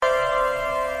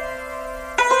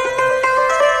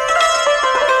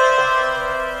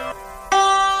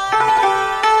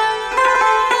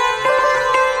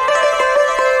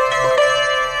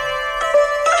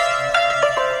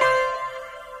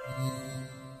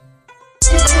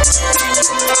Salam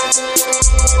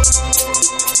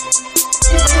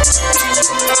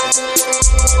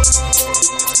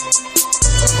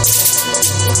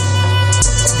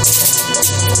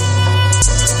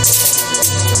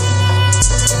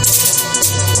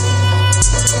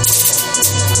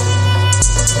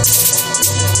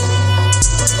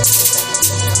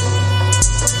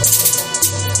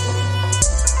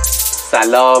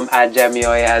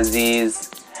Ajamioy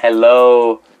Aziz.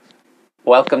 Hello.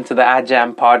 Welcome to the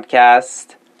Ajam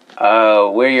podcast.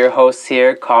 We're your hosts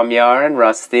here, Kamyar and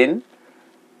Rustin.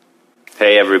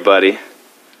 Hey everybody.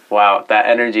 Wow, that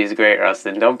energy is great,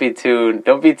 Rustin. Don't be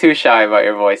too shy about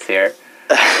your voice here.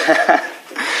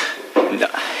 No.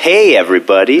 Hey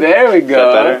everybody. There we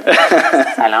go. Is that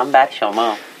better? Salam bar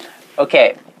shoma.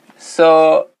 Okay,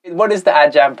 so what is the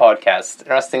Ajam podcast?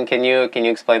 Rustin, can you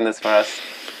explain this for us?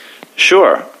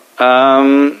 Sure.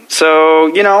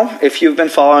 So, if you've been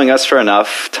following us for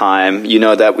enough time, you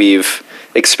know that we've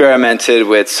experimented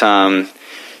with some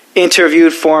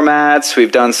interviewed formats.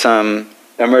 We've done some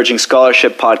emerging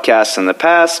scholarship podcasts in the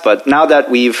past, but now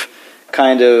that we've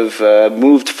kind of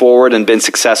moved forward and been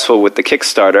successful with the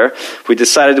Kickstarter, we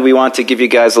decided we want to give you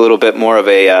guys a little bit more of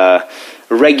a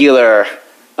regular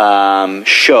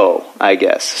show, I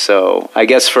guess. So I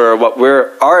guess for what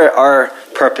our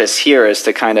purpose here is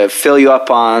to kind of fill you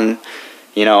up on,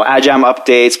 Ajam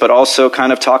updates, but also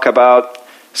kind of talk about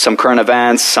some current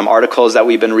events, some articles that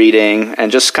we've been reading,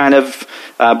 and just kind of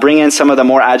bring in some of the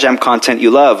more Ajam content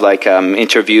you love, like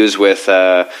interviews with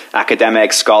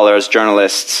academics, scholars,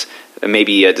 journalists,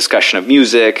 maybe a discussion of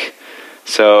music.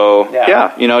 So,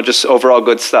 just overall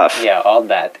good stuff. Yeah, all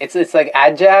that. It's like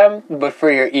Ajam, but for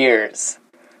your ears.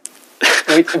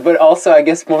 But also, I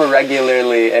guess, more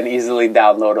regularly and easily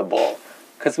downloadable.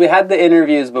 Because we had the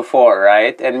interviews before,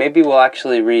 right? And maybe we'll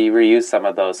actually reuse some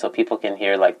of those so people can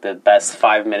hear, like, the best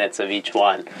 5 minutes of each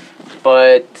one.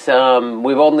 But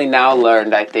we've only now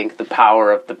learned, I think, the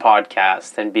power of the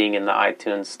podcast and being in the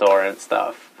iTunes store and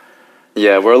stuff.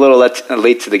 Yeah, we're a little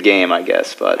late to the game, I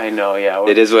guess, but I know, yeah.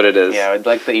 It is what it is. Yeah, it's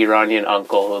like the Iranian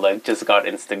uncle who, just got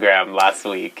Instagram last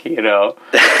week, Like my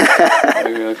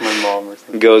mom or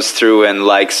something. Goes through and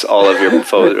likes all of your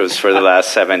photos for the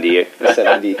last 70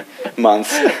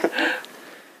 months.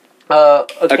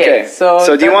 Okay,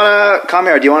 so do you want to,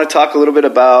 Kamyar, do you want to talk a little bit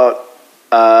about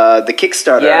the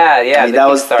Kickstarter? Yeah.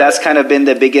 That's kind of been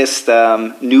the biggest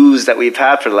news that we've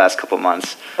had for the last couple of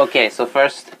months. Okay, so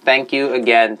first, thank you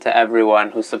again to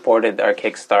everyone who supported our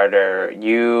Kickstarter.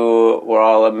 You were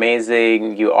all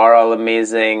amazing. You are all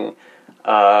amazing.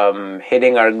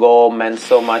 Hitting our goal meant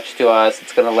so much to us.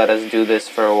 It's going to let us do this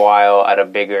for a while at a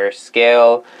bigger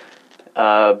scale.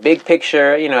 Big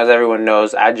picture, as everyone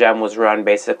knows, Ajam was run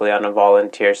basically on a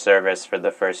volunteer service for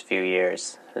the first few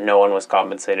years. No one was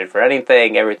compensated for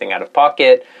anything, everything out of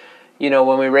pocket.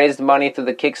 When we raised money through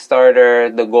the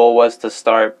Kickstarter, the goal was to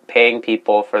start paying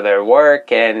people for their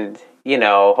work and,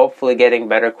 hopefully getting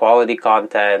better quality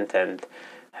content and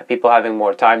people having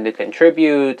more time to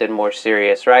contribute and more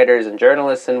serious writers and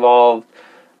journalists involved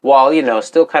while,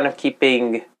 still kind of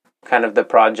keeping kind of the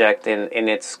project in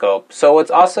its scope. So what's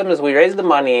awesome is we raised the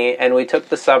money and we took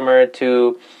the summer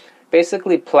to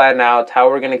basically plan out how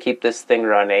we're going to keep this thing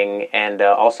running and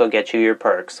also get you your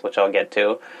perks, which I'll get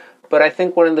to. But I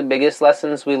think one of the biggest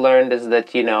lessons we learned is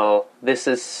that, this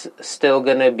is still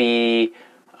going to be,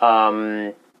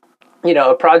 a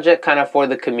project kind of for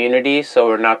the community. So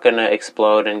we're not going to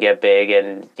explode and get big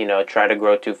and, try to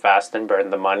grow too fast and burn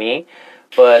the money.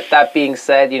 But that being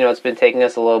said, it's been taking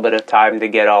us a little bit of time to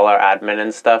get all our admin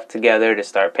and stuff together to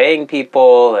start paying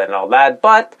people and all that.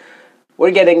 But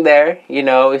we're getting there.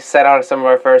 We set out some of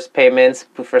our first payments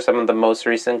for some of the most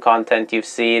recent content you've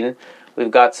seen.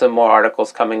 We've got some more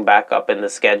articles coming back up in the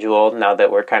schedule now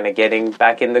that we're kind of getting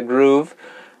back in the groove.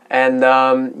 And,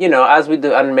 as we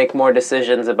do and make more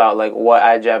decisions about, what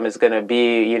Ajam is going to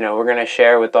be, we're going to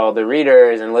share with all the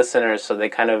readers and listeners so they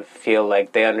kind of feel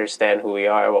like they understand who we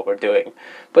are, what we're doing.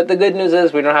 But the good news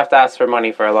is we don't have to ask for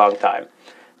money for a long time.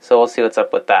 So we'll see what's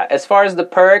up with that. As far as the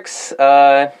perks,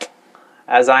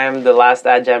 as I am the last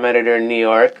Ajam editor in New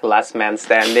York, last man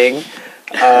standing,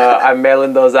 I'm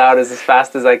mailing those out as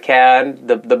fast as I can.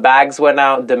 The bags went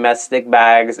out, domestic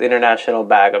bags, international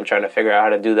bag. I'm trying to figure out how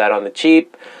to do that on the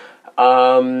cheap.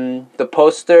 The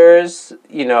posters,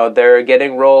 they're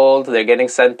getting rolled, they're getting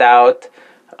sent out.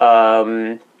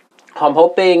 I'm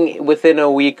hoping within a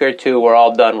week or two we're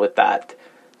all done with that.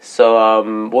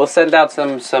 So we'll send out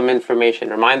some information,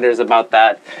 reminders about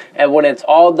that. And when it's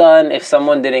all done, if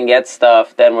someone didn't get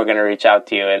stuff, then we're going to reach out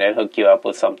to you and hook you up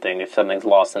with something if something's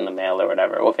lost in the mail or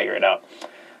whatever. We'll figure it out.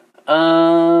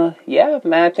 Yeah,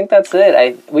 man, I think that's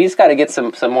it. We just got to get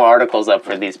some more articles up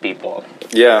for these people.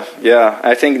 Yeah.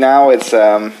 I think now it's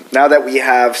now that we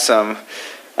have some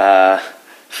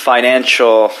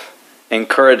financial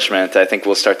encouragement, I think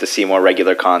we'll start to see more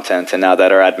regular content. And now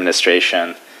that our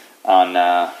administration on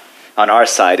our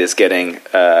side is getting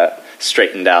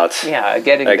straightened out, I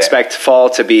expect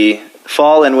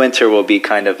fall and winter will be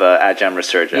kind of a AdJam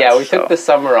resurgence. Yeah, we took the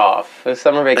summer off, the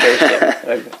summer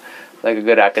vacation, like a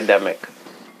good academic.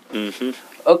 Mm-hmm.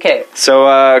 Okay. So,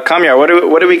 Kamyar,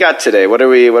 what do we got today? What are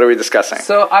we discussing?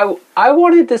 So I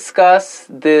want to discuss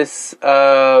this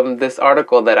this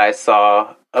article that I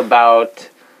saw about.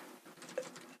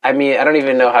 I mean, I don't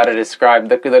even know how to describe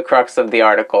the crux of the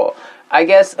article. I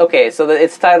guess, okay, so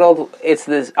it's titled, it's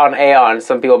this on Aeon,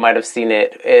 some people might have seen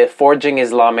it, Forging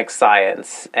Islamic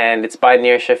Science, and it's by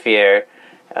Nir Shafir.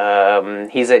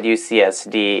 He's at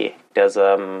UCSD, does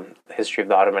history of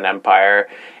the Ottoman Empire,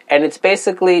 and it's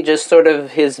basically just sort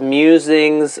of his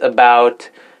musings about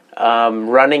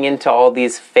running into all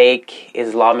these fake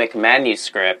Islamic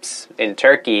manuscripts in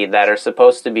Turkey that are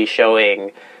supposed to be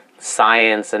showing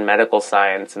science and medical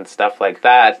science and stuff like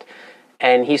that.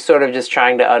 And he's sort of just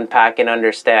trying to unpack and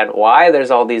understand why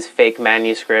there's all these fake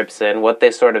manuscripts and what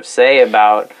they sort of say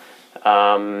about,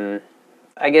 I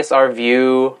guess, our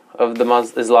view of the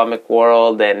Islamic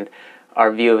world and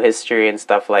our view of history and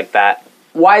stuff like that.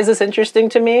 Why is this interesting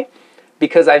to me?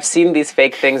 Because I've seen these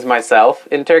fake things myself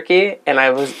in Turkey, and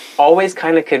I was always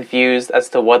kind of confused as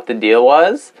to what the deal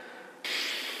was.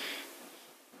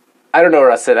 I don't know,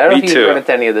 Rustin. I don't know if you've run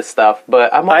into any of this stuff,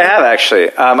 but I have, actually.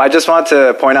 I just want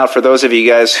to point out for those of you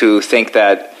guys who think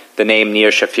that the name Nir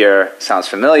Shafir sounds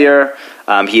familiar,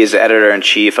 he is the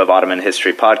editor-in-chief of Ottoman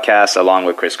History Podcast, along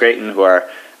with Chris Grayton, who are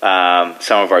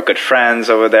some of our good friends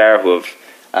over there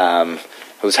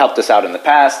who's helped us out in the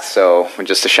past, so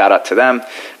just a shout-out to them.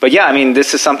 But yeah, I mean,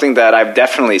 this is something that I've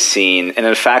definitely seen, and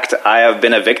in fact, I have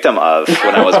been a victim of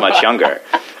when I was much younger.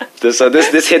 So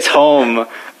this hits home,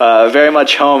 very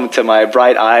much home to my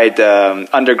bright-eyed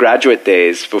undergraduate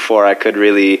days before I could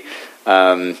really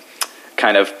kind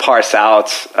of parse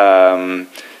out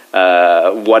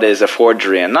what is a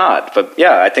forgery and not. But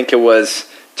yeah, I think it was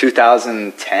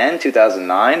 2010,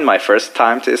 2009, my first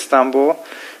time to Istanbul.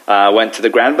 Went to the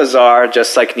Grand Bazaar,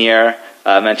 just like Nir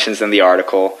mentions in the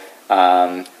article.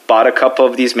 Bought a couple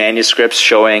of these manuscripts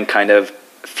showing kind of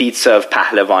feats of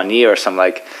Pahlavani or some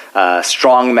like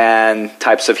strongman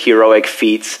types of heroic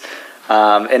feats.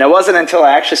 And it wasn't until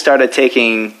I actually started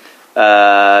taking,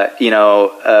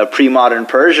 pre-modern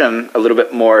Persian a little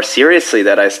bit more seriously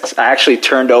that I actually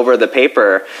turned over the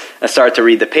paper and started to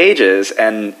read the pages.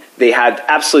 And they had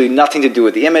absolutely nothing to do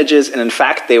with the images. And in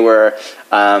fact, they were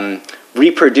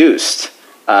reproduced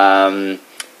on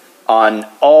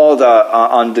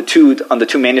the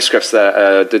two manuscripts,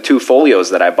 the two folios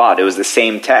that I bought. It was the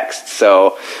same text.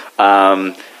 So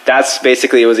that's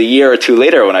basically, it was a year or two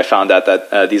later when I found out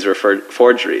that these were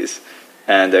forgeries,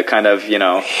 and kind of it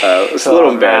was a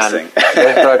little embarrassing.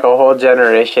 There's like a whole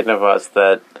generation of us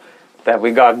that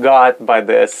we got by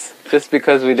this just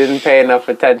because we didn't pay enough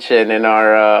attention in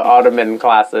our Ottoman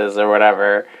classes or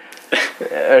whatever.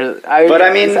 But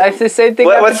I mean, it's the same thing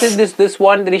happened to this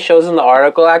one that he shows in the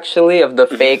article, actually, of the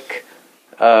fake,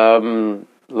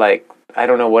 like, I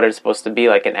don't know what it's supposed to be,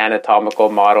 like an anatomical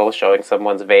model showing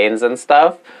someone's veins and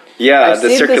stuff. Yeah,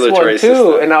 the circulatory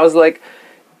system. And I was like,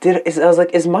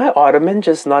 is my Ottoman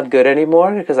just not good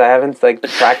anymore because I haven't like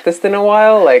practiced in a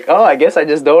while? Like, oh, I guess I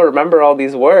just don't remember all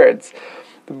these words.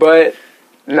 But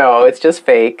no, it's just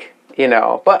fake,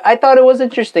 But I thought it was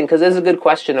interesting because there's a good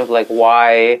question of like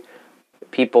why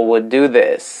people would do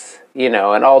this,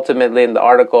 and ultimately in the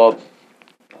article,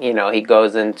 he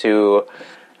goes into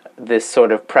this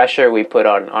sort of pressure we put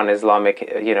on Islamic,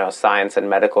 science and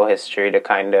medical history to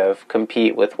kind of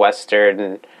compete with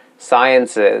Western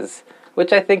sciences,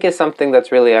 which I think is something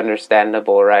that's really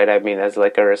understandable, right? I mean, as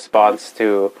like a response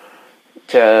to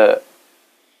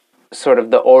sort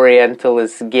of the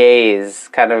Orientalist gaze,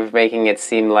 kind of making it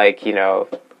seem like,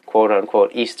 quote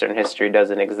unquote Eastern history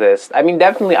doesn't exist. I mean,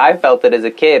 definitely I felt it as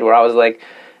a kid where I was like,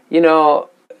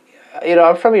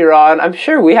 I'm from Iran. I'm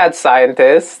sure we had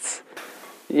scientists,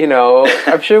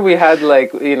 I'm sure we had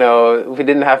like, we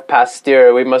didn't have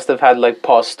Pasteur. We must have had like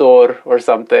Pasteur or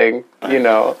something,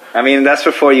 I mean, that's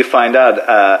before you find out,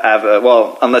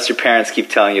 unless your parents keep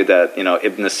telling you that,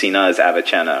 Ibn Sina is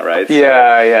Avicenna, right? So,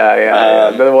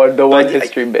 yeah. The one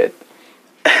history bit.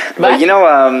 But,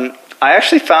 I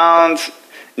actually found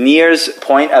Nir's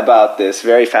point about this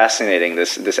very fascinating,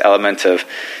 this element of,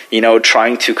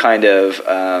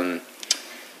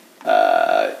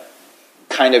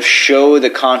 kind of show the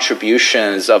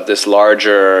contributions of this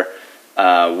larger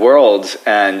world,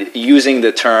 and using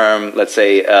the term, let's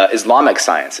say, Islamic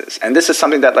sciences. And this is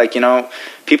something that, like,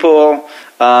 people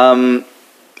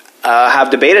have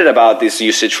debated about this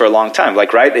usage for a long time.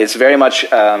 Like, right, it's very much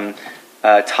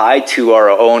tied to our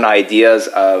own ideas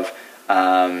of,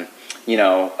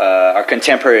 our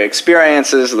contemporary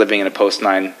experiences, living in a post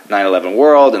 9/11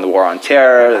 world, and the war on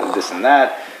terror, this and that.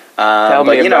 Tell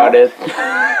me about it.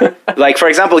 Like, for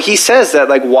example, he says that,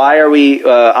 like, why are we,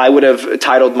 I would have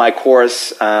titled my course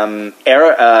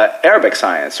Arabic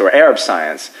science or Arab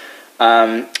science.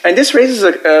 And this raises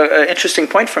an interesting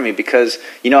point for me because,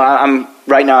 I'm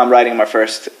writing my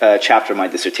first chapter of my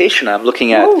dissertation. I'm looking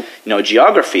at,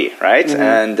 geography, right?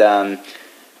 Mm-hmm. And,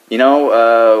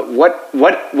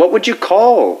 what would you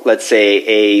call, let's say,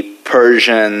 a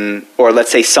Persian, or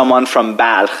let's say someone from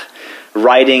Balkh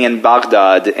writing in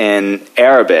Baghdad in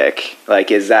Arabic? Like,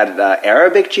 is that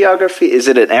Arabic geography? Is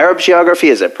it an Arab geography?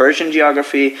 Is it Persian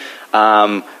geography?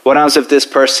 What happens if this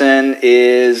person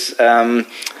is a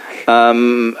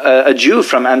Jew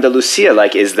from Andalusia?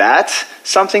 Like, is that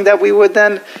something that we would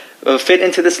then fit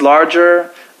into this larger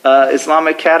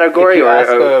Islamic category? If you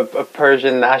ask a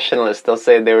Persian nationalist, they'll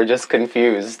say they were just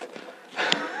confused.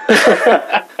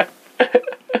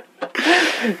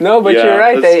 No, but you're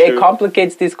right. It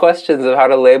complicates these questions of how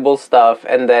to label stuff.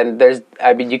 And then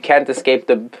you can't escape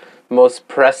the most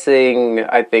pressing,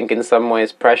 I think, in some ways,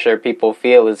 pressure people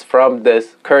feel is from this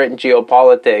current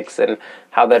geopolitics and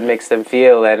how that makes them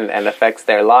feel and affects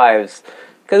their lives.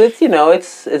 Because it's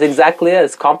exactly it.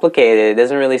 It's complicated. It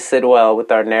doesn't really sit well with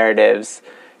our narratives.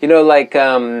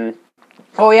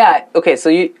 Oh yeah, okay, so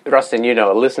Rustin,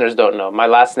 listeners don't know. My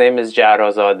last name is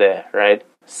Jarozadeh, right?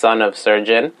 Son of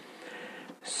surgeon.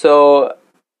 So,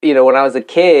 when I was a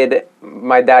kid,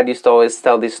 my dad used to always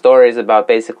tell these stories about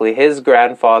basically his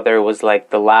grandfather was like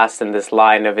the last in this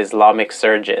line of Islamic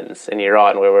surgeons in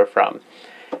Iran, where we're from.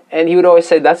 And he would always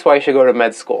say, that's why you should go to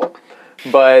med school.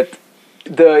 But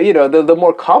the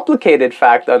more complicated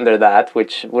fact under that,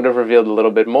 which would have revealed a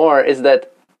little bit more, is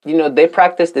that, they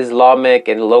practiced Islamic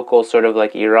and local sort of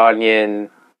like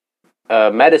Iranian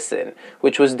medicine,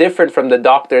 which was different from the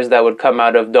doctors that would come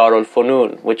out of Darul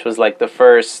Funun, which was like the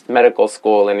first medical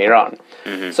school in Iran.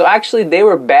 Mm-hmm. So actually they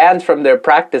were banned from their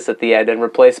practice at the end and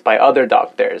replaced by other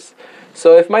doctors.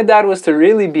 So if my dad was to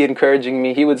really be encouraging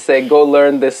me, he would say, go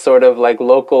learn this sort of like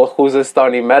local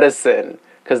Khuzestani medicine,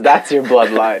 because that's your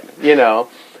bloodline,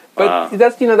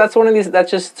 But that's one of these, that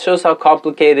just shows how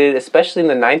complicated, especially in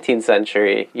the 19th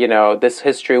century, this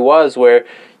history was, where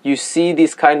you see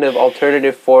these kind of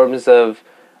alternative forms of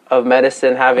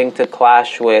medicine having to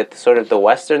clash with sort of the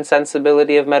Western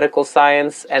sensibility of medical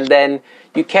science. And then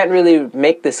you can't really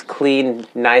make this clean,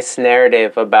 nice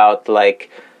narrative about like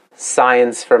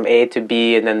science from A to B,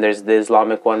 and then there's the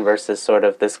Islamic one versus sort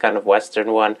of this kind of Western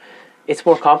one. It's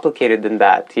more complicated than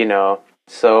that,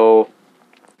 So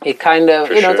it kind of,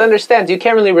 it understands. You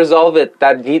can't really resolve it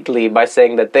that neatly by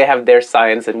saying that they have their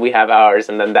science and we have ours,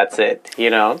 and then that's it,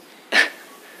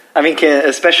 I mean,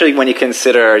 especially when you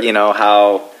consider,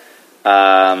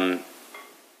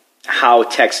 how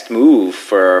texts move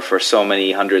for so many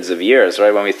hundreds of years,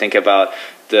 right? When we think about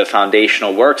the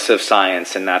foundational works of science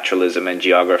and naturalism and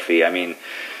geography, I mean,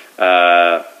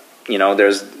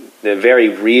 there's the very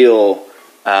real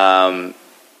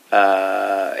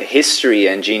history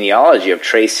and genealogy of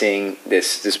tracing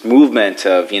this movement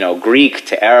of, Greek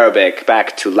to Arabic back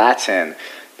to Latin,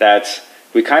 that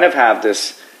we kind of have this,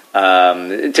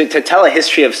 to tell a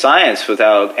history of science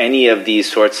without any of these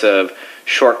sorts of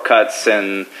shortcuts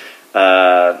and,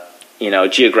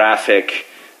 geographic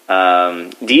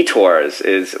detours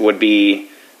would be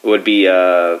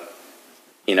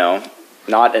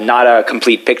not a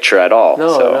complete picture at all.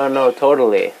 No,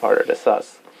 totally harder to suss.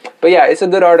 But yeah, it's a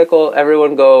good article.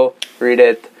 Everyone go read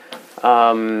it.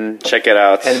 Check it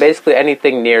out. And basically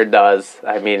anything Nir does,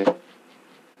 I mean,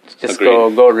 just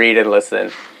go read and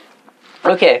listen.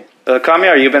 Okay.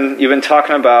 Kamiar, you've been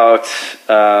talking about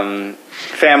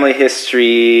family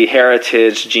history,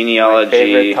 heritage,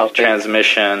 genealogy,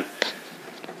 transmission.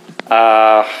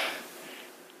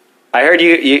 I heard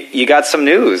you got some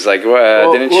news. Like,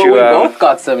 didn't you? We both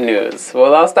got some news.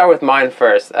 Well, I'll start with mine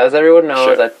first. As everyone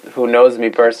knows, who knows me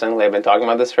personally, I've been talking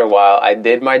about this for a while. I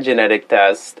did my genetic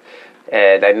test,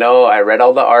 and I read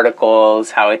all the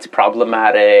articles, how it's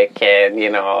problematic, and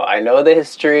I know the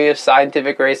history of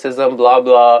scientific racism, blah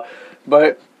blah.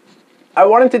 But I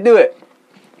wanted to do it.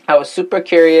 I was super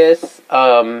curious.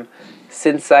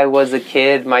 since I was a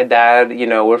kid, my dad,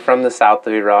 we're from the south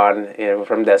of Iran, we're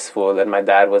from Desful, and my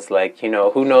dad was like,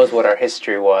 who knows what our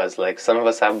history was? Like, some of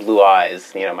us have blue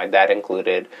eyes, my dad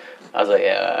included. I was like,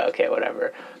 yeah, okay,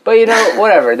 whatever. But,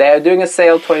 whatever. They were doing a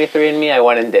sale, 23andMe, I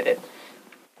went and did it.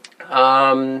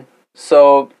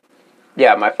 So,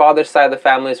 yeah, my father's side of the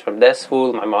family is from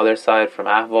Desful, my mother's side from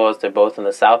Ahvaz. They're both in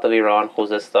the south of Iran,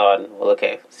 Khuzestan. Well,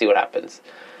 okay, see what happens.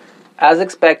 As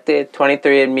expected,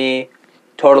 23andMe,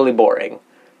 totally boring.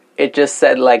 It just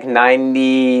said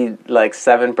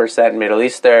 7% Middle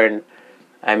Eastern.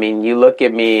 I mean, you look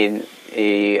at me,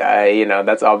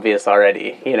 that's obvious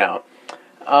already,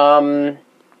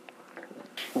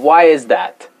 Why is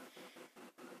that?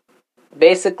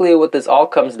 Basically, what this all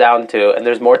comes down to, and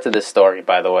there's more to this story,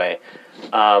 by the way,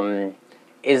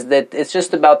 is that it's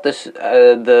just about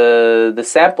the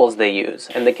samples they use,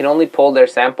 and they can only pull their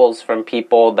samples from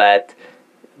people that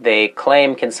they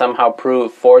claim can somehow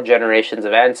prove 4 generations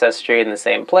of ancestry in the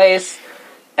same place.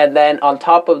 And then on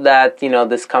top of that,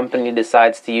 this company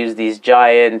decides to use these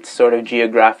giant sort of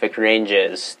geographic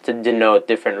ranges to denote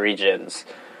different regions.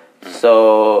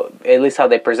 So at least how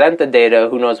they present the data,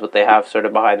 who knows what they have sort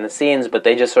of behind the scenes, but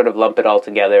they just sort of lump it all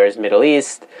together as Middle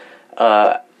East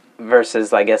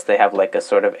versus, I guess they have like a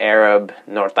sort of Arab,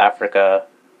 North Africa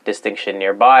distinction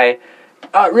nearby.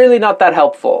 Really not that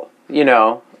helpful,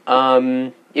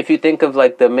 if you think of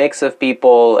like the mix of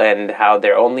people and how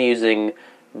they're only using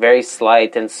very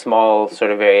slight and small sort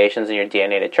of variations in your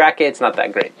DNA to track it, it's not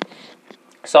that great.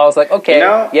 So I was like, okay,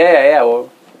 yeah. Well,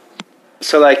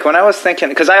 so like when I was thinking,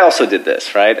 because I also did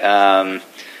this, right?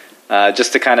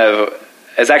 Just to kind of,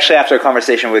 it's actually after a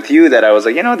conversation with you that I was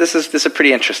like, this is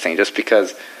pretty interesting, just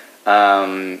because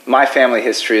my family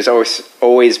history has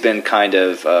always been kind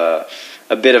of a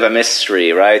bit of a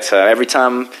mystery, right? So every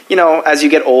time, as you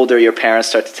get older, your parents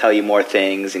start to tell you more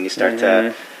things, and you start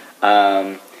to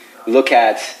look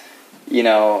at,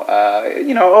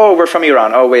 oh, we're from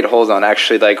Iran. Oh, wait, hold on.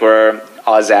 Actually, we're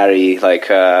Azari,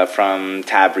 from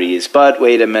Tabriz. But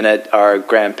wait a minute, our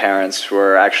grandparents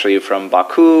were actually from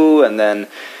Baku, and then,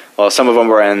 well, some of them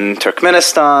were in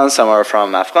Turkmenistan, some are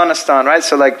from Afghanistan, right?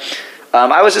 So,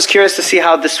 I was just curious to see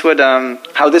how this would turn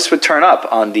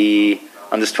up on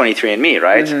this 23andMe,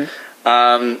 right?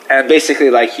 And basically,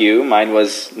 like you, mine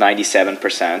was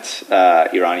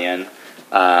 97% Iranian.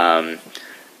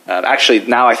 Actually,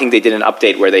 now I think they did an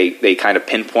update where they kind of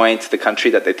pinpoint the country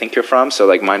that they think you're from. So,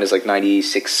 mine is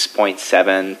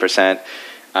 96.7%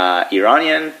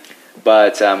 Iranian,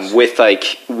 but with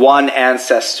one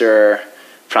ancestor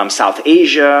from South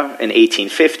Asia in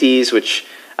 1850s, which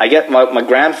I get my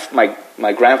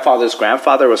grandfather's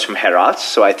grandfather was from Herat,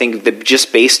 so I think that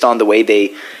just based on the way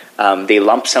they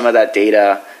lump some of that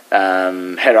data,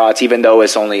 Herat, even though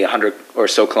it's only 100 or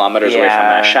so kilometers away from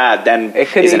Mashhad, then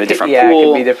is in a different pool. Yeah, it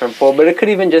could be a different pool, but it could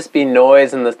even just be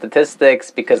noise in the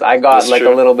statistics because I got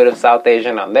a little bit of South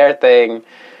Asian on their thing.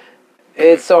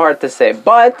 It's so hard to say,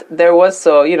 but there was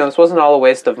this wasn't all a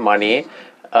waste of money.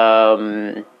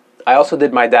 I also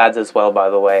did my dad's as well,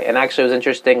 by the way, and actually what was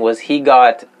interesting was he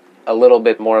got a little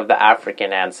bit more of the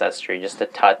African ancestry, just a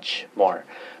touch more.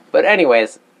 But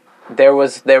anyways, there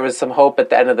was some hope at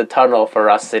the end of the tunnel for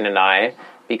Rasin and I,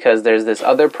 because there's this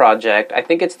other project, I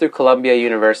think it's through Columbia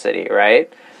University,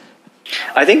 right?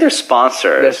 I think they're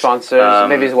sponsors. They're sponsors.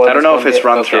 Maybe it's one I don't know if it's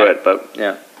run through it, but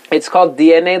yeah. It's called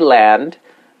DNA Land.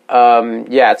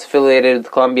 It's affiliated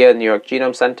with Columbia New York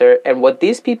Genome Center. And what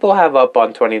these people have up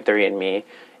on 23andMe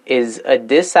is a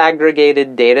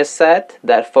disaggregated data set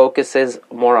that focuses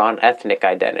more on ethnic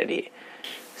identity.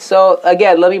 So,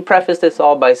 again, let me preface this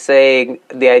all by saying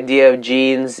the idea of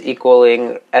genes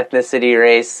equaling ethnicity,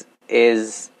 race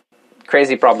is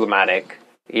crazy problematic,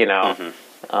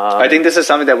 I think this is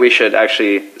something that we should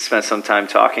actually spend some time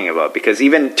talking about, because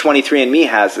even 23andMe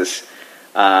has this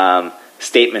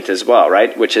statement as well,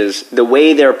 right? Which is the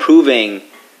way they're proving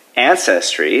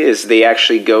ancestry is they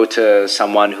actually go to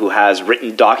someone who has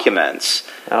written documents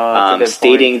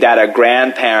stating that our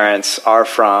grandparents are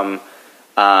from,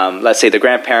 let's say the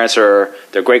grandparents or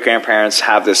their great-grandparents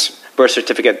have this birth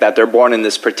certificate that they're born in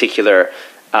this particular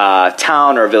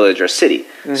town or village or city.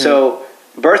 So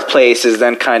birthplace is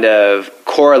then kind of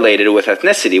correlated with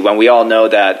ethnicity, when we all know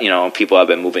that, people have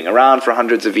been moving around for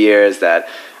hundreds of years, that,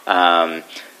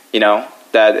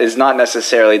 that is not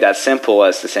necessarily that simple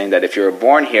as to saying that if you were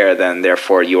born here, then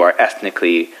therefore you are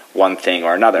ethnically one thing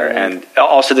or another. And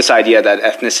also this idea that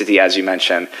ethnicity, as you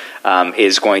mentioned,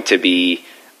 is going to be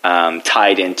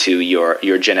tied into your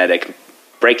genetic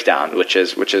breakdown, which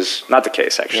is not the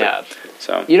case, actually. Yeah.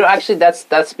 So actually,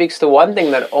 that speaks to one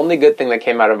thing. That only good thing that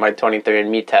came out of my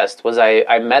 23andMe test was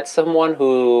I met someone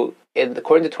who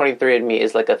according to 23andMe,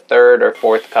 is like a third or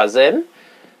fourth cousin.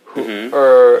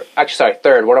 Or actually, sorry,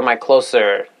 third. One of my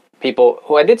closer people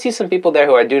who I did see some people there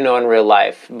who I do know in real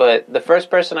life. But the first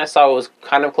person I saw was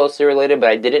kind of closely related, but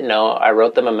I didn't know. I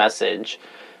wrote them a message,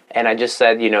 and I just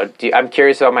said, I'm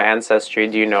curious about my ancestry.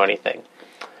 Do you know anything?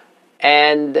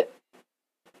 And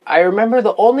I remember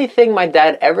the only thing my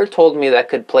dad ever told me that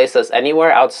could place us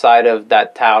anywhere outside of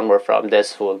that town we're from,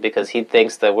 Desful, because he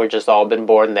thinks that we're just all been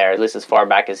born there, at least as far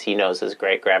back as he knows his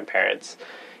great-grandparents.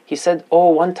 He said,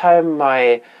 one time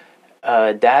my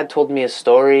dad told me a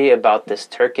story about this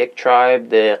Turkic tribe,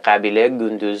 the Kabile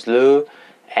Gunduzlu,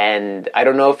 and I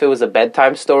don't know if it was a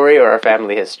bedtime story or a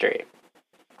family history.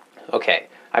 Okay,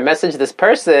 I messaged this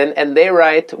person, and they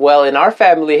write, well, in our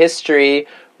family history,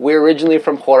 we're originally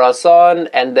from Khorasan,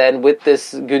 and then with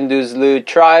this Gunduzlu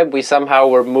tribe, we somehow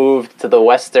were moved to the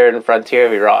western frontier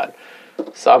of Iran.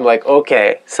 So I'm like,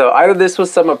 okay. So either this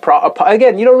was some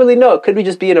again, you don't really know. It could be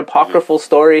just be an apocryphal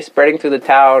story spreading through the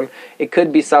town. It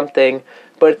could be something.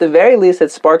 But at the very least,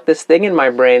 it sparked this thing in my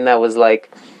brain that was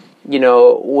like,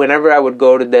 whenever I would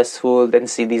go to Desful and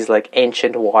see these like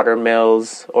ancient water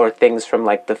mills or things from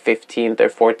like the 15th or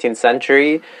 14th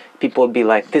century, people would be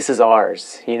like, this is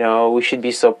ours. We should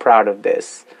be so proud of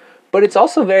this. But it's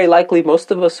also very likely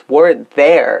most of us weren't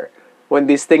there when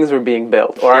these things were being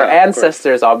built, or our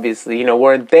ancestors obviously,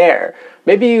 weren't there.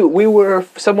 Maybe we were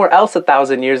somewhere else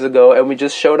 1,000 years ago and we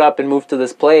just showed up and moved to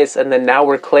this place, and then now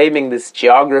we're claiming this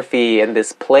geography and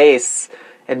this place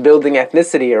and building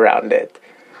ethnicity around it.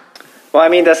 Well, I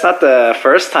mean, that's not the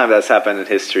first time that's happened in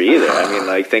history either. I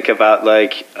mean, think about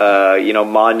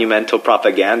monumental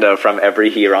propaganda from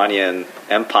every Iranian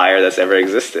empire that's ever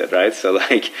existed, right? So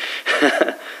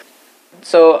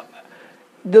So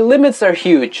the limits are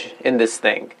huge in this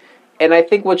thing. And I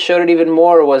think what showed it even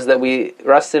more was that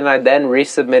Rustin and I then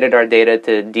resubmitted our data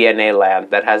to DNA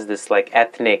Land that has this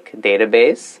ethnic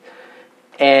database.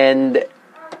 And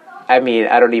I mean,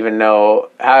 I don't even know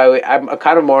I'm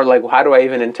kind of more like, how do I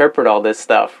even interpret all this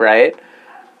stuff, right?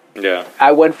 Yeah.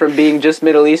 I went from being just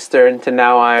Middle Eastern to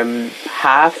now I'm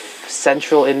half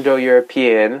Central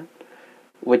Indo-European,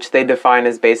 which they define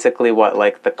as basically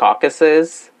the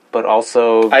Caucasus. But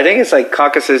also, I think it's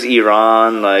Caucasus,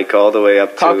 Iran, all the way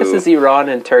up to Caucasus, Iran,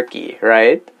 and Turkey,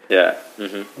 right? Yeah.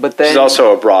 Mm-hmm. But then there's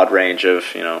also a broad range of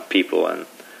people and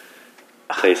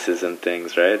places and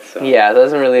things, right? So. Yeah, it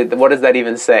doesn't really. What does that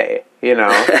even say?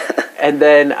 And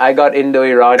then I got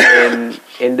Indo-Iranian,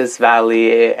 Indus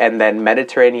Valley, and then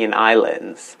Mediterranean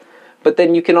islands. But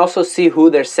then you can also see who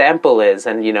their sample is,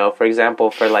 and for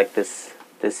example, for this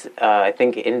I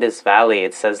think Indus Valley,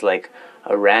 it says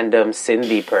a random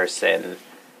Sindhi person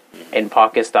in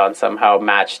Pakistan somehow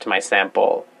matched my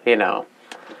sample,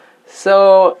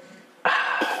 So,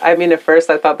 I mean, at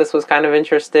first I thought this was kind of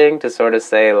interesting to sort of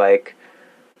say, oh,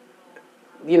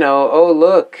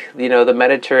 look, the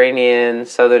Mediterranean,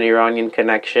 Southern Iranian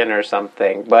connection or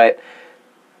something. But,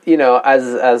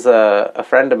 as a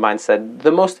friend of mine said,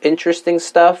 the most interesting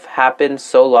stuff happened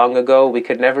so long ago, we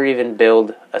could never even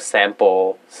build a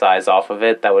sample size off of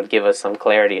it that would give us some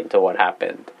clarity into what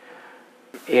happened.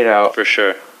 For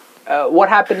sure. What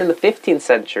happened in the 15th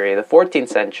century, the 14th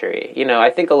century?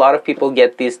 I think a lot of people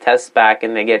get these tests back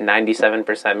and they get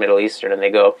 97% Middle Eastern and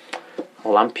they go,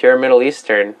 well, I'm pure Middle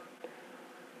Eastern.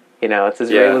 It's as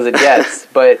real as it gets.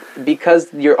 But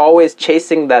because you're always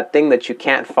chasing that thing that you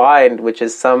can't find, which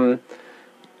is some,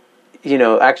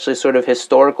 actually sort of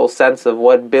historical sense of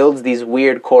what builds these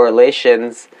weird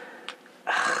correlations,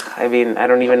 I mean, I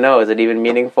don't even know. Is it even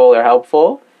meaningful or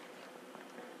helpful?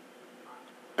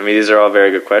 I mean, these are all very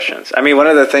good questions. I mean, one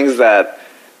of the things that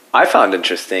I found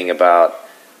interesting about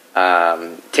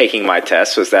taking my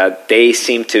tests was that they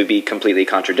seem to be completely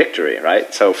contradictory,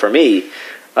 right? So for me,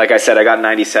 like I said, I got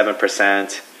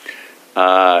 97%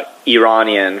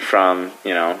 Iranian from,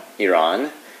 Iran.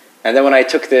 And then when I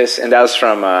took this, and that was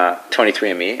from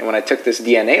 23andMe, and when I took this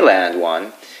DNA Land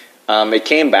one, it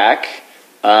came back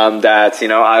that,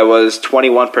 I was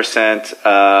 21%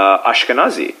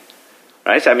 Ashkenazi,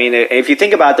 right? I mean, if you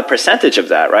think about the percentage of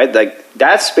that, right?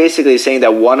 That's basically saying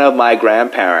that one of my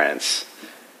grandparents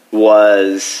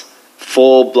was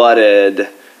full-blooded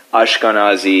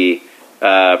Ashkenazi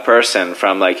person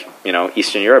from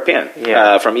Eastern European,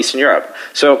 from Eastern Europe.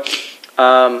 So,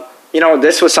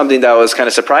 this was something that was kind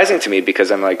of surprising to me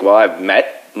because I'm like, well, I've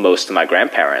met most of my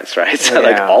grandparents, right? So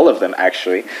all of them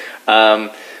actually.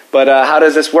 But how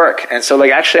does this work? And so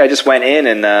actually I just went in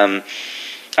and,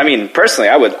 I mean, personally,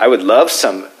 I would love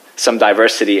some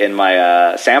diversity in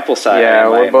my sample size. Yeah,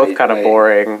 we're both kind of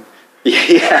boring.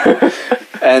 Yeah.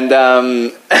 And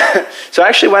so I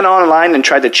actually went online and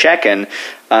tried to check, and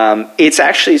it's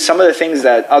actually some of the things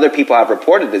that other people have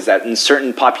reported is that in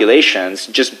certain populations,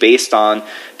 just based on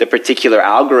the particular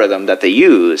algorithm that they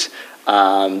use,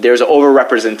 there's an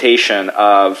overrepresentation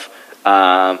of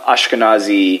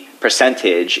Ashkenazi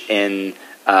percentage in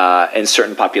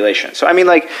certain populations. So I mean,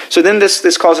 so then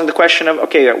this calls into question of,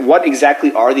 okay, what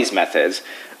exactly are these methods?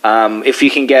 If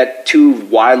you can get two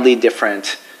wildly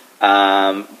different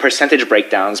percentage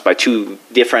breakdowns by two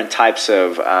different types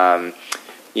of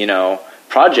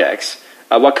projects,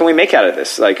 what can we make out of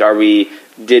this? Like,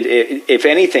 if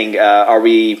anything,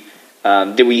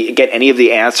 did we get any of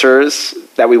the answers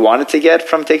that we wanted to get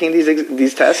from taking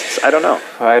these tests? I don't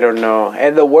know.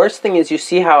 And the worst thing is you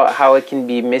see how it can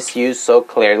be misused so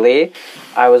clearly.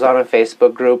 I was on a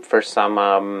Facebook group for some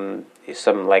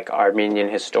like Armenian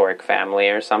historic family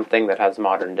or something that has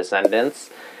modern descendants.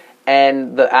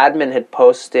 And the admin had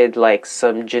posted like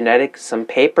some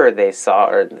paper they saw,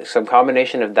 or some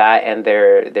combination of that and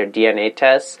their DNA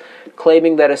tests,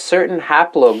 claiming that a certain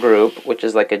haplogroup, which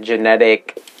is like a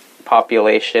genetic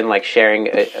population, like sharing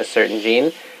a certain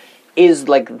gene, is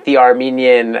like the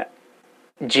Armenian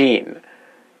gene,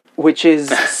 which is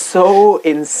so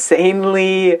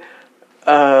insanely,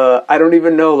 I don't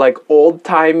even know, like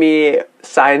old-timey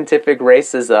scientific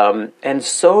racism, and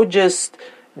so just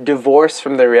divorced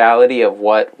from the reality of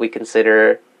what we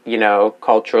consider,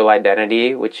 cultural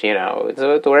identity, which,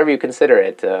 it's whatever you consider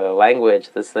it, language,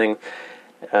 this thing,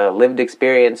 lived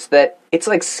experience, that it's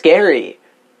like scary.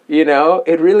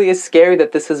 It really is scary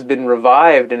that this has been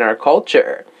revived in our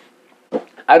culture.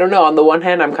 I don't know. On the one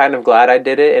hand, I'm kind of glad I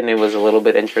did it, and it was a little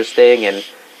bit interesting, and,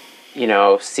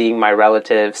 seeing my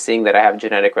relatives, seeing that I have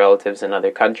genetic relatives in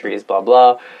other countries, blah,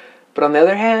 blah. But on the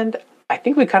other hand, I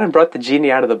think we kind of brought the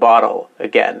genie out of the bottle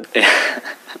again.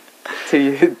 to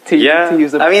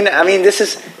use a... I mean, this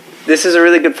is a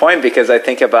really good point, because I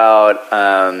think about...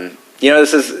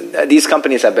 these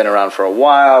companies have been around for a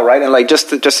while, right? And like just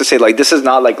to say, like, this is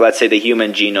not like, let's say, the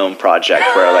Human Genome Project,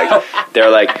 where like they're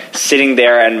like sitting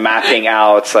there and mapping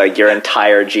out like your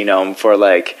entire genome for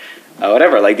like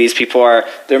whatever. Like, these people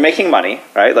they're making money,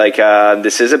 right? Like,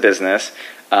 this is a business,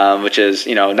 which is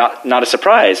not a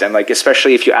surprise. And like,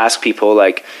 especially if you ask people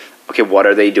like, okay, what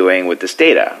are they doing with this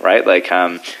data, right? Like,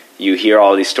 you hear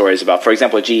all these stories about, for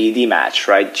example, GED Match,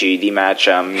 right? GED Match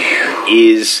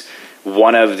is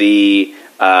one of the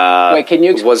Wait, can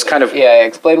you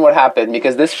explain what happened,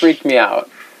 because this freaked me out.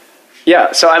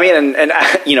 Yeah, so I mean, and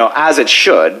as it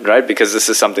should, right? Because this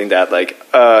is something that like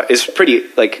is pretty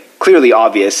like clearly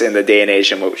obvious in the day and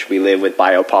age in which we live with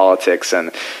biopolitics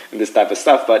and this type of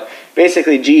stuff. But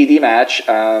basically, GED Match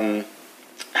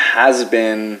has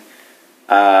been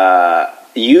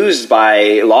used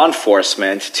by law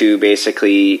enforcement to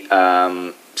basically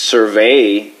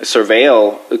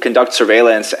conduct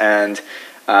surveillance and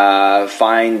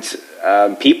find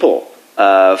people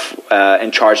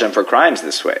and charge them for crimes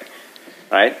this way,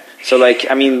 right? So, like,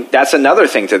 I mean, that's another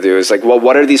thing to do is like, well,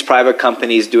 what are these private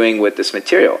companies doing with this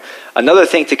material? Another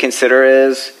thing to consider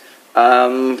is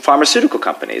pharmaceutical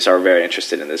companies are very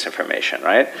interested in this information,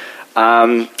 right?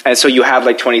 And so you have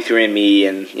like 23andMe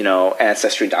and,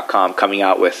 Ancestry.com coming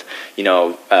out with,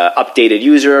 updated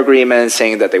user agreements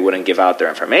saying that they wouldn't give out their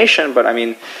information. But I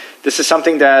mean, this is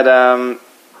something that,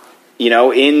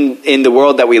 in the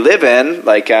world that we live in,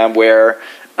 like where,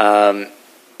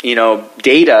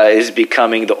 data is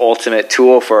becoming the ultimate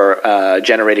tool for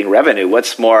generating revenue.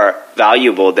 What's more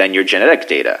valuable than your genetic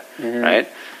data, right?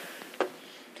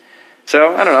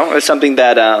 So I don't know. It's something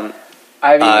that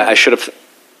I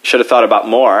should have thought about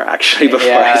more actually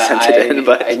before I sent it in.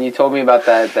 But and you told me about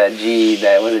that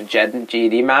was a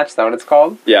GED Match. Is that what it's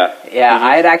called? Yeah. Yeah,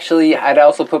 I'd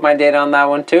also put my data on that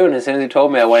one too. And as soon as you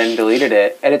told me, I went and deleted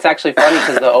it. And it's actually funny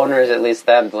because the owners, at least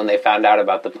them, when they found out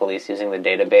about the police using the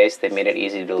database, they made it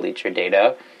easy to delete your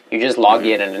data. You just log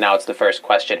in, and now it's the first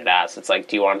question it asks. It's like,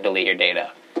 do you want to delete your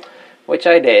data? Which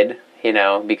I did,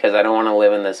 because I don't want to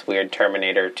live in this weird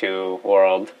Terminator 2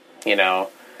 world,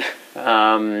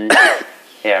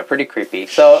 Yeah, pretty creepy.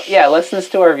 So, yeah, listens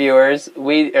to our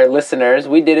listeners.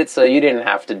 We did it so you didn't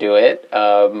have to do it.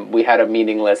 We had a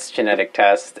meaningless genetic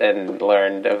test and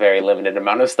learned a very limited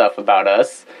amount of stuff about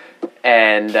us,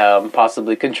 and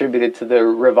possibly contributed to the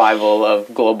revival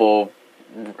of global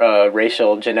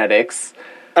racial genetics.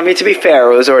 I mean, to be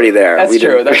fair, it was already there. That's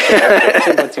true. We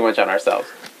shouldn't put too much on ourselves.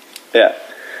 Yeah.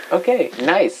 Okay,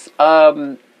 nice.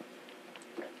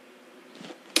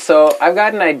 So I've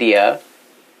got an idea.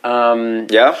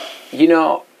 Yeah?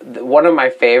 One of my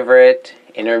favorite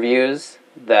interviews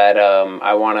that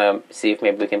I want to see if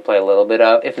maybe we can play a little bit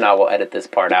of. If not, we'll edit this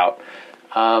part out.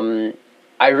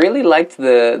 I really liked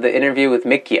the interview with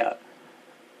Mikia.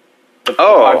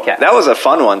 That was a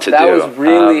fun one to do. That was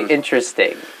really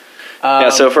interesting.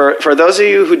 So for those of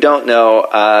you who don't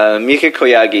know, Mika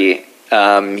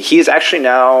Koyagi, he's actually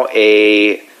now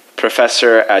a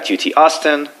professor at UT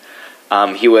Austin.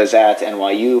 He was at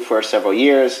NYU for several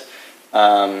years.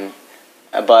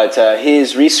 But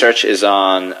his research is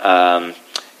on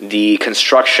the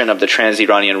construction of the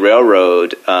Trans-Iranian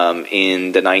Railroad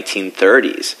in the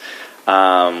 1930s,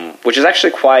 which is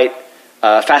actually quite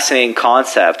a fascinating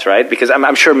concept, right? Because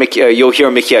I'm sure you'll hear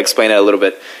Mikia explain it a little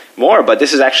bit more, but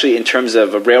this is actually, in terms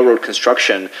of railroad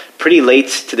construction, pretty late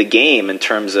to the game in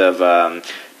terms of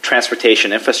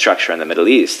transportation infrastructure in the Middle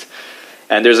East.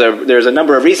 And there's a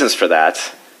number of reasons for that.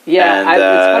 Yeah,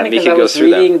 it's funny because I was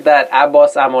reading that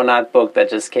Abbas Amonat book that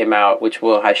just came out, which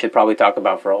I should probably talk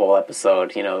about for a whole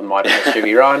episode, Modern History of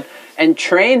Iran. And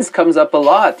trains comes up a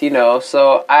lot,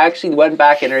 So I actually went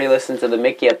back and re-listened to the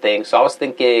Mikia thing. So I was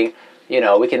thinking,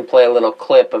 we can play a little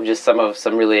clip of just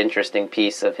some really interesting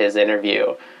piece of his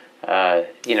interview.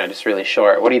 Just really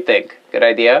short. What do you think? Good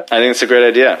idea? I think it's a great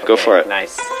idea. Go for it.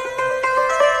 Nice.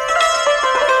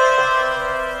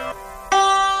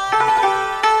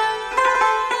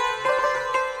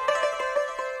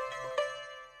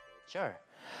 Sure.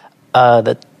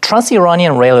 The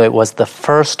Trans-Iranian Railway was the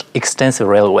first extensive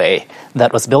railway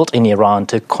that was built in Iran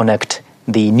to connect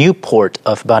the new port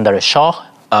of Bandar-e-Shah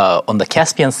on the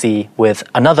Caspian Sea with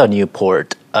another new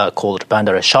port called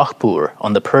Bandar-e-Shahpur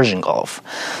on the Persian Gulf.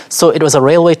 So it was a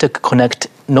railway to connect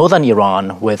northern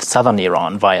Iran with southern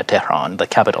Iran via Tehran, the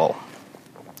capital.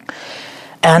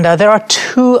 And there are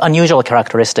two unusual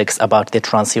characteristics about the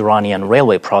Trans-Iranian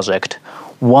Railway project.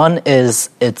 One is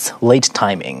its late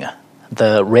timing.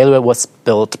 The railway was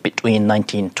built between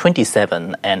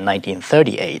 1927 and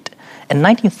 1938. And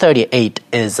 1938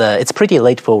 it's pretty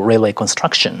late for railway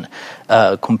construction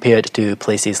compared to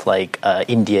places like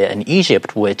India and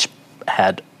Egypt, which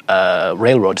had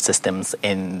railroad systems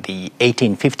in the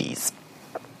 1850s.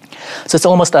 So it's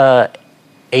almost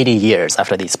 80 years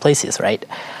after these places, right?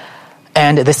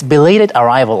 And this belated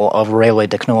arrival of railway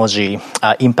technology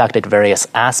impacted various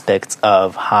aspects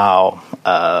of how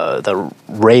the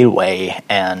railway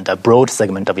and a broad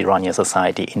segment of Iranian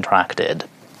society interacted.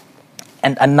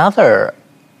 And another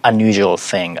unusual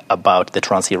thing about the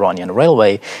Trans-Iranian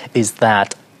Railway is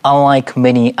that, unlike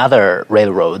many other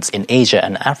railroads in Asia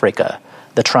and Africa,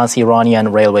 the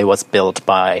Trans-Iranian Railway was built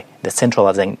by the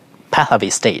centralizing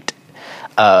Pahlavi state.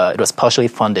 It was partially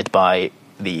funded by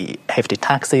the hefty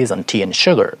taxes on tea and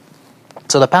sugar.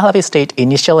 So the Pahlavi state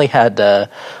initially had a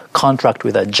contract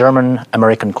with a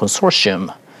German-American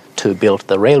consortium to build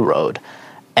the railroad,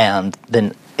 and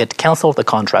then it canceled the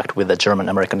contract with the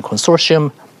German-American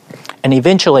consortium, and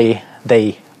eventually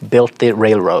they built the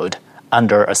railroad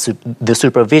under the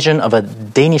supervision of a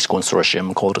Danish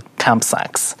consortium called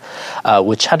Kampsax,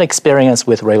 which had experience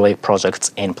with railway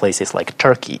projects in places like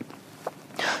Turkey.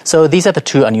 So these are the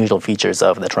two unusual features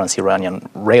of the Trans-Iranian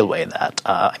Railway that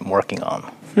I'm working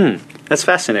on. That's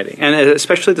fascinating, and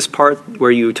especially this part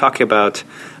where you talk about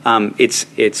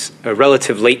its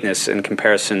relative lateness in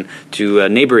comparison to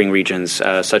neighboring regions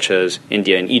such as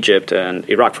India and Egypt and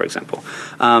Iraq, for example.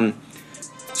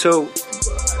 So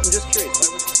I'm just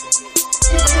curious.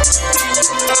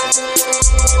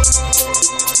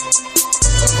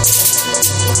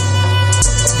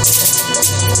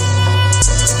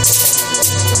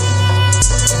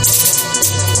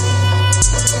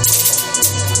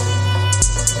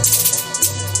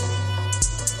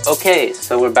 Okay,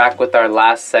 so we're back with our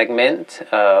last segment.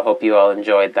 Hope you all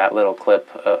enjoyed that little clip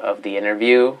of the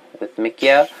interview with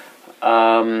Mikia.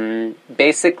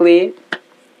 Basically,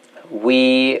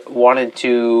 we wanted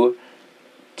to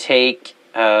take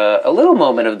a little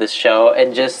moment of this show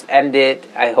and just end it.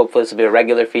 I hope this will be a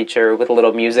regular feature with a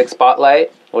little music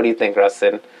spotlight. What do you think,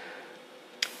 Rustin?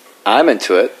 I'm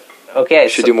into it. Okay,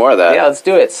 should do more of that. Yeah, let's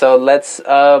do it. So let's.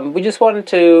 We just wanted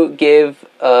to give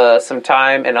some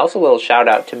time and also a little shout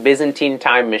out to Byzantine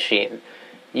Time Machine.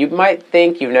 You might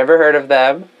think you've never heard of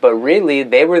them, but really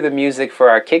they were the music for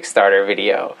our Kickstarter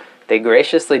video. They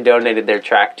graciously donated their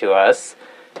track to us,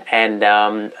 and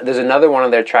there's another one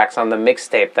of their tracks on the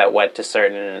mixtape that went to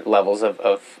certain levels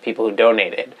of people who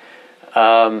donated.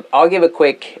 I'll give a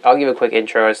quick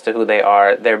intro as to who they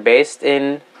are. They're based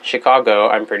in Chicago,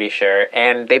 I'm pretty sure,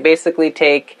 and they basically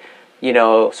take,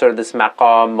 sort of this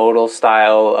maqam modal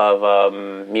style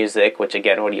of music, which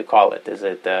again, what do you call it? Is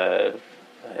it,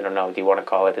 I don't know, do you want to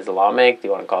call it Islamic? Do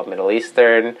you want to call it Middle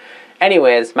Eastern?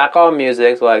 Anyways, maqam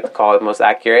music is what I like to call it most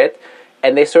accurate,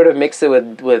 and they sort of mix it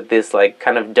with this like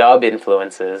kind of dub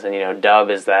influences, and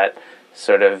dub is that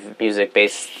sort of music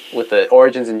based with the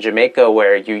origins in Jamaica,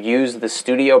 where you use the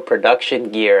studio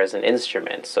production gear as an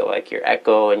instrument. So like your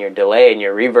echo and your delay and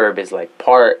your reverb is like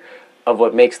part of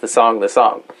what makes the song the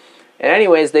song. And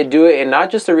anyways, they do it in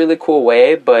not just a really cool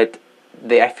way, but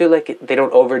I feel like they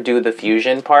don't overdo the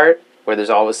fusion part, where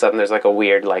there's all of a sudden there's like a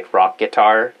weird like rock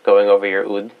guitar going over your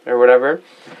oud or whatever.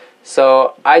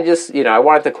 So I just, I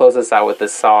wanted to close this out with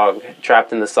this song,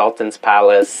 Trapped in the Sultan's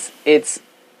Palace. It's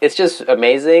just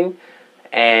amazing,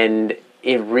 and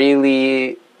it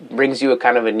really brings you a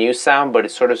kind of a new sound, but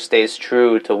it sort of stays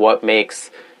true to what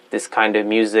makes this kind of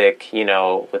music,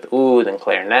 with oud and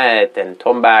clarinet and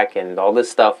tombak and all this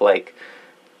stuff, like,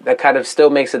 that kind of still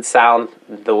makes it sound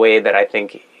the way that I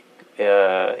think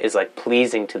is like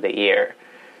pleasing to the ear.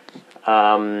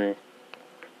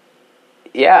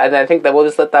 Yeah, and I think that we'll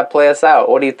just let that play us out.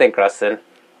 What do you think, Rustin?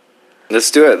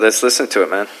 Let's do it. Let's listen to it,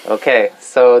 man. Okay,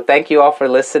 so thank you all for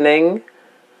listening.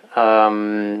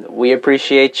 We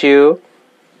appreciate you.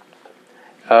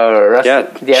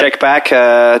 Rustin, check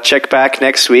back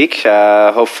next week.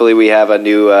 Hopefully we have a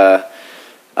new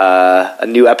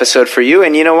episode for you.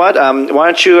 And you know what? Why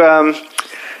don't you,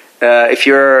 if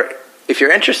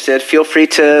you're interested, feel free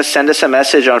to send us a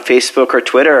message on Facebook or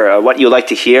Twitter. What you'd like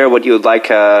to hear, what you would like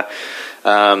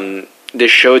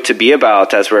this show to be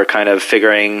about, as we're kind of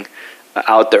figuring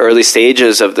out the early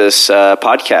stages of this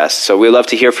podcast. So we'd love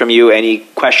to hear from you. Any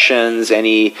questions,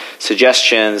 any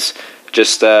suggestions,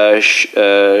 just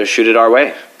shoot it our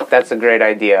way. That's a great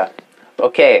idea.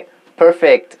 Okay,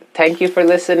 perfect. Thank you for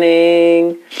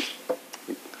listening.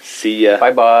 See ya.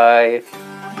 Bye-bye.